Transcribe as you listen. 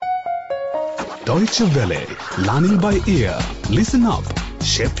Deutsche Welle, learning by ear. Listen up,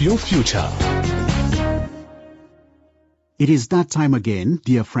 shape your future. It is that time again,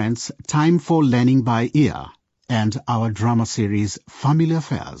 dear friends, time for learning by ear and our drama series, Family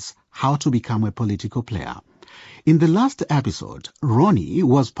Affairs, How to Become a Political Player. In the last episode, Ronnie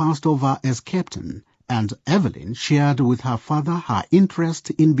was passed over as captain and Evelyn shared with her father her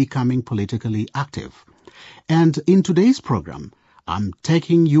interest in becoming politically active. And in today's program, I'm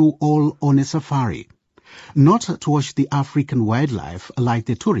taking you all on a safari. Not to watch the African wildlife like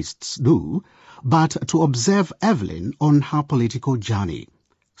the tourists do, but to observe Evelyn on her political journey.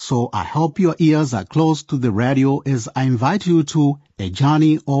 So I hope your ears are close to the radio as I invite you to a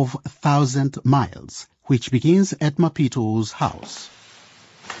journey of 1,000 miles, which begins at Mapito's house.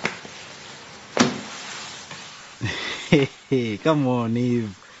 Hey, come on,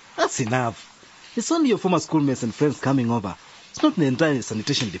 Eve. That's enough. It's only your former schoolmates and friends coming over. It's not the entire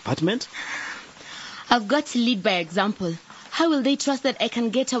sanitation department. I've got to lead by example. How will they trust that I can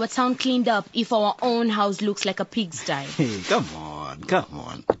get our town cleaned up if our own house looks like a pigsty? Hey, come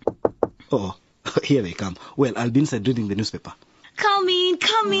on. Oh, here they come. Well, I'll be inside reading the newspaper. Come in.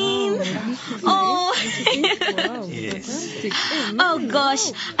 Oh. Yes. Oh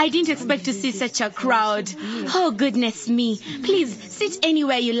gosh, I didn't expect to see such a crowd. Oh goodness me. Please sit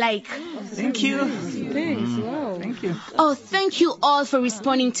anywhere you like. Thank you. Thanks. Wow. Thank you. Oh, thank you all for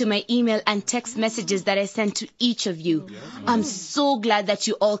responding to my email and text messages that I sent to each of you. I'm so glad that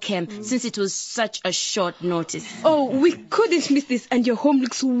you all came since it was such a short notice. Oh, we couldn't miss this, and your home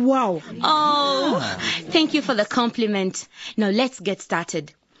looks wow. Oh, thank you for the compliment. Now let's get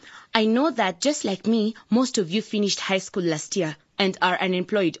started. I know that just like me, most of you finished high school last year and are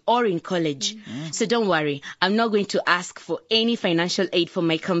unemployed or in college. So don't worry, I'm not going to ask for any financial aid for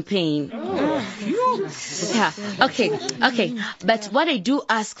my campaign. Yeah, okay. But what I do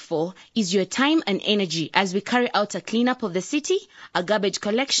ask for is your time and energy as we carry out a cleanup of the city, a garbage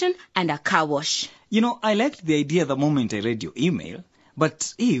collection, and a car wash. You know, I liked the idea the moment I read your email.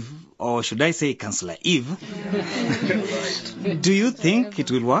 But Eve, or should I say Councillor Eve, do you think it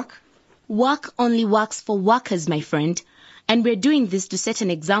will work? Work only works for workers, my friend. And we're doing this to set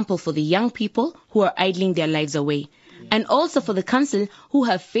an example for the young people who are idling their lives away. And also for the council who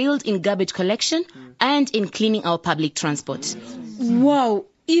have failed in garbage collection and in cleaning our public transport. Wow,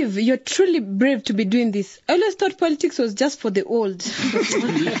 Eve, you're truly brave to be doing this. I always thought politics was just for the old.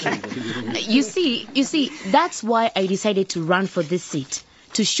 You see, that's why I decided to run for this seat.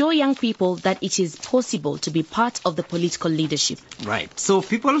 To show young people that it is possible to be part of the political leadership. Right. So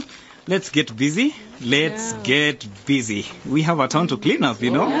people, let's get busy. Let's get busy. We have a town to clean up,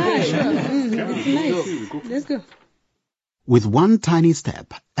 you know. Nice. Let's go. With one tiny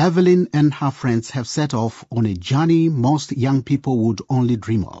step, Evelyn and her friends have set off on a journey most young people would only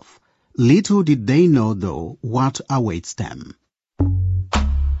dream of. Little did they know, though, what awaits them.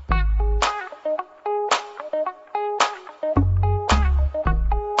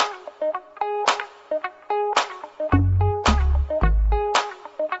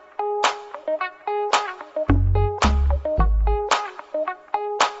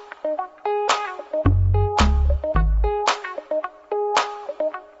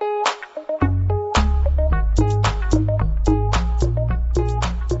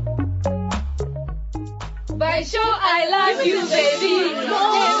 By show, I love you, baby.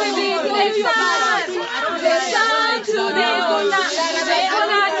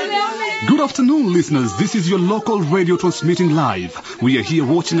 Good afternoon, listeners. This is your local radio transmitting live. We are here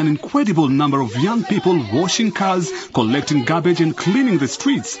watching an incredible number of young people washing cars, collecting garbage and cleaning the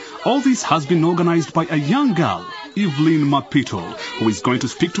streets. All this has been organized by a young girl, Evelyn Mapito, who is going to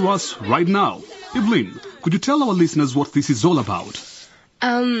speak to us right now. Evelyn, could you tell our listeners what this is all about?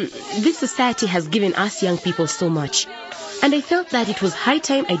 This society has given us young people so much, and I felt that it was high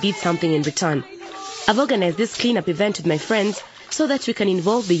time I did something in return. I've organized this cleanup event with my friends so that we can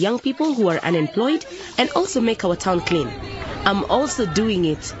involve the young people who are unemployed and also make our town clean. I'm also doing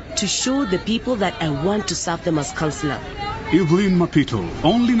it to show the people that I want to serve them as councillor. Evelyn Mapito,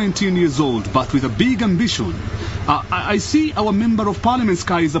 only 19 years old, but with a big ambition. I see our Member of Parliament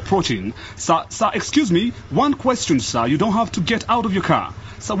Sky is approaching. Sir, excuse me, one question, sir. You don't have to get out of your car.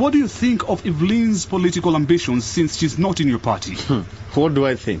 Sir, what do you think of Evelyn's political ambitions since she's not in your party? What do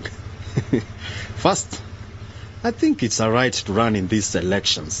I think? First, I think it's her right to run in these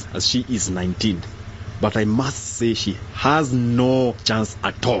elections as she is 19. But I must say she has no chance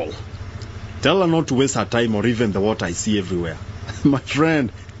at all. Tell her not to waste her time or even the water I see everywhere. My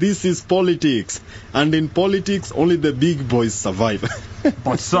friend, This is politics. And in politics, only the big boys survive.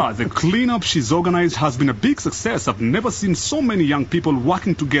 But sir, the cleanup she's organized has been a big success. I've never seen so many young people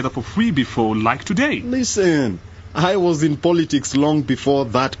working together for free before like today. Listen, I was in politics long before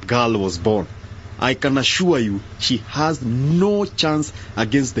that girl was born. I can assure you, she has no chance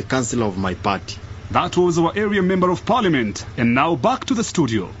against the councillor of my party. That was our area member of parliament. And now back to the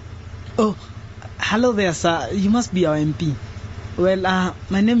studio. Oh, hello there, sir. You must be our MP. Well,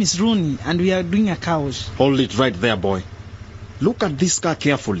 my name is Rooney, and we are doing a car wash. Hold it right there, boy. Look at this car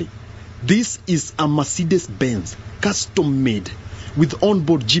carefully. This is a Mercedes-Benz, custom-made, with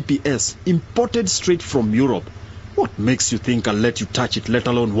onboard GPS, imported straight from Europe. What makes you think I'll let you touch it, let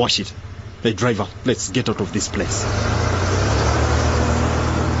alone wash it? Hey, driver, let's get out of this place.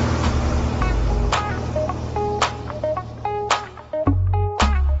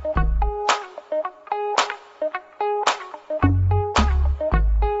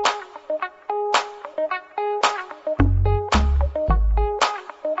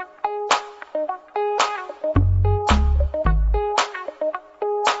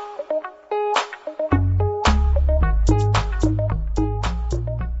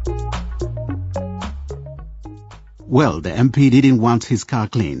 Well, the MP didn't want his car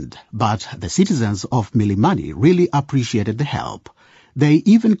cleaned, but the citizens of Milimani really appreciated the help. They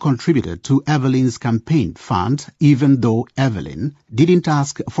even contributed to Evelyn's campaign fund, even though Evelyn didn't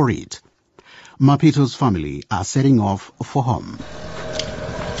ask for it. Mapito's family are setting off for home.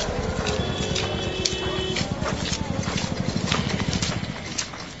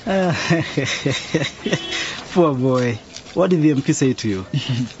 Poor boy. What did the MP say to you?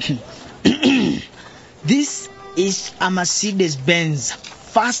 This is a Mercedes-Benz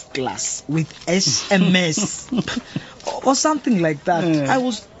first class with SMS. or something like that. I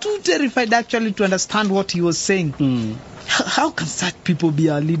was too terrified actually to understand what he was saying. How can such people be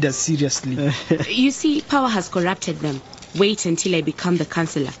our leaders, seriously? You see, power has corrupted them. Wait until I become the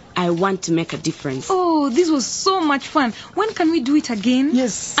councillor. I want to make a difference. Oh, this was so much fun. When can we do it again?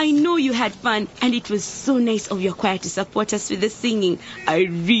 Yes. I know you had fun, and it was so nice of your choir to support us with the singing. I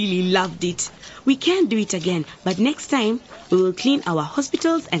really loved it. We can do it again, but next time we will clean our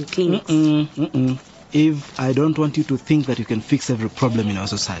hospitals and clinics. Eve, I don't want you to think that you can fix every problem in our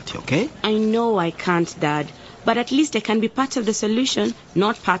society, okay? I know I can't, Dad, but at least I can be part of the solution,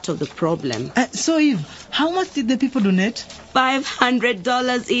 not part of the problem. So, Eve, how much did the people donate?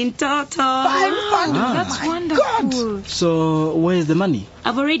 $500 in total. 500? That's wonderful. God. So, where is the money?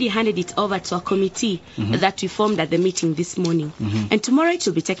 I've already handed it over to a committee that we formed at the meeting this morning. And tomorrow it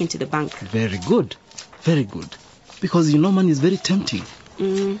will be taken to the bank. Very good. Very good. Because you know money is very tempting.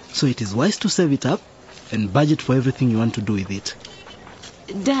 So it is wise to save it up and budget for everything you want to do with it.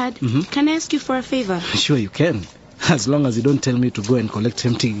 Dad, can I ask you for a favor? Sure you can. As long as you don't tell me to go and collect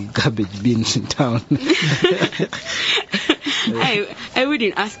empty garbage bins in town. I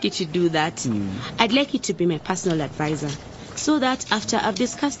wouldn't ask you to do that. I'd like you to be my personal advisor, so that after I've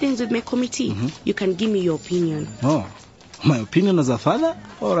discussed things with my committee, you can give me your opinion. Oh, my opinion as a father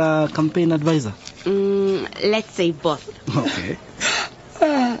or a campaign advisor? Let's say both. Okay.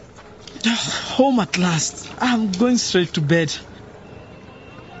 Home at last. I'm going straight to bed.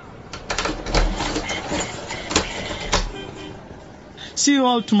 See you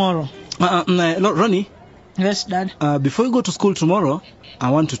all tomorrow. No, Ronnie. Yes, Dad. Before you go to school tomorrow, I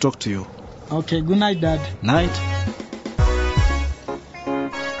want to talk to you. Okay, good night, Dad. Night.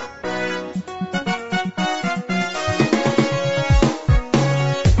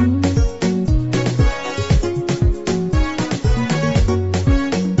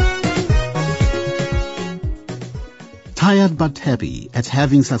 Tired but happy at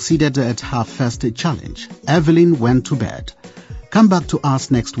having succeeded at her first challenge, Evelyn went to bed. Come back to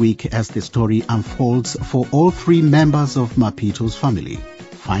us next week as the story unfolds for all three members of Mapito's family.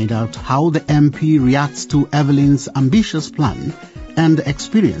 Find out how the MP reacts to Evelyn's ambitious plan and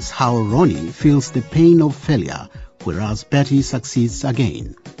experience how Ronnie feels the pain of failure, whereas Betty succeeds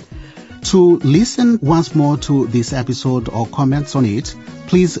again. To listen once more to this episode or comments on it,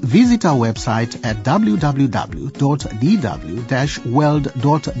 please visit our website at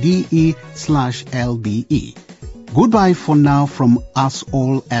www.dw-world.de/lbe. Goodbye for now from us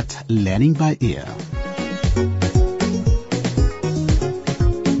all at Learning by Ear.